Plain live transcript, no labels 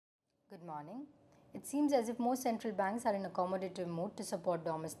Good morning. It seems as if most central banks are in accommodative mode to support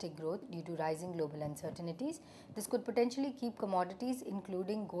domestic growth due to rising global uncertainties. This could potentially keep commodities,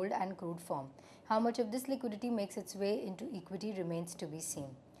 including gold and crude, firm. How much of this liquidity makes its way into equity remains to be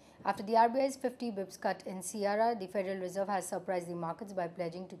seen. After the RBI's 50 bips cut in CRR, the Federal Reserve has surprised the markets by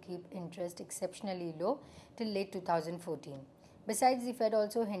pledging to keep interest exceptionally low till late 2014. Besides, the Fed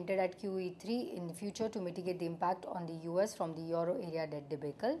also hinted at QE3 in the future to mitigate the impact on the US from the euro area debt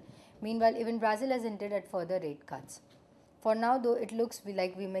debacle. Meanwhile, even Brazil has hinted at further rate cuts. For now, though, it looks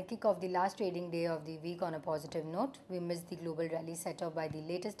like we may kick off the last trading day of the week on a positive note. We missed the global rally set off by the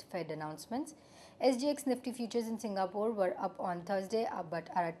latest Fed announcements. SGX Nifty futures in Singapore were up on Thursday but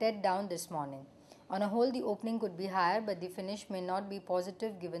are a tad down this morning. On a whole, the opening could be higher, but the finish may not be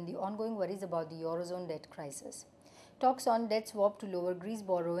positive given the ongoing worries about the Eurozone debt crisis. Talks on debt swap to lower Greece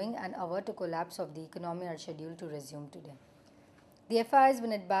borrowing and avert a collapse of the economy are scheduled to resume today. The FIIs were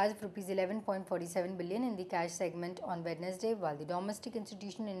net buyers of Rs 11.47 billion in the cash segment on Wednesday, while the domestic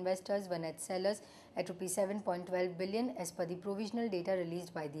institutional investors were net sellers at Rs 7.12 billion as per the provisional data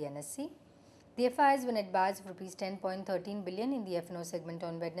released by the NSE. The FIIs were net buyers of Rs 10.13 billion in the F&O segment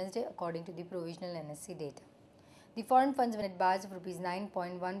on Wednesday, according to the provisional NSE data. The foreign funds were net buyers of Rs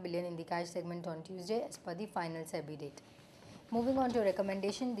 9.1 billion in the cash segment on Tuesday as per the final SEBI data. Moving on to a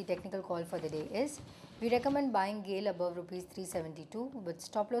recommendation, the technical call for the day is, we recommend buying GAIL above Rs 372 with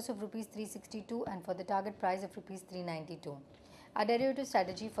stop loss of Rs 362 and for the target price of Rs 392. Our derivative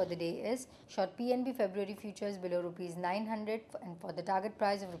strategy for the day is short PNB February futures below Rs 900 and for the target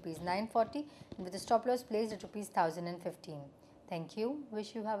price of Rs 940 and with a stop loss placed at Rs 1015. Thank you.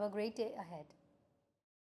 Wish you have a great day ahead.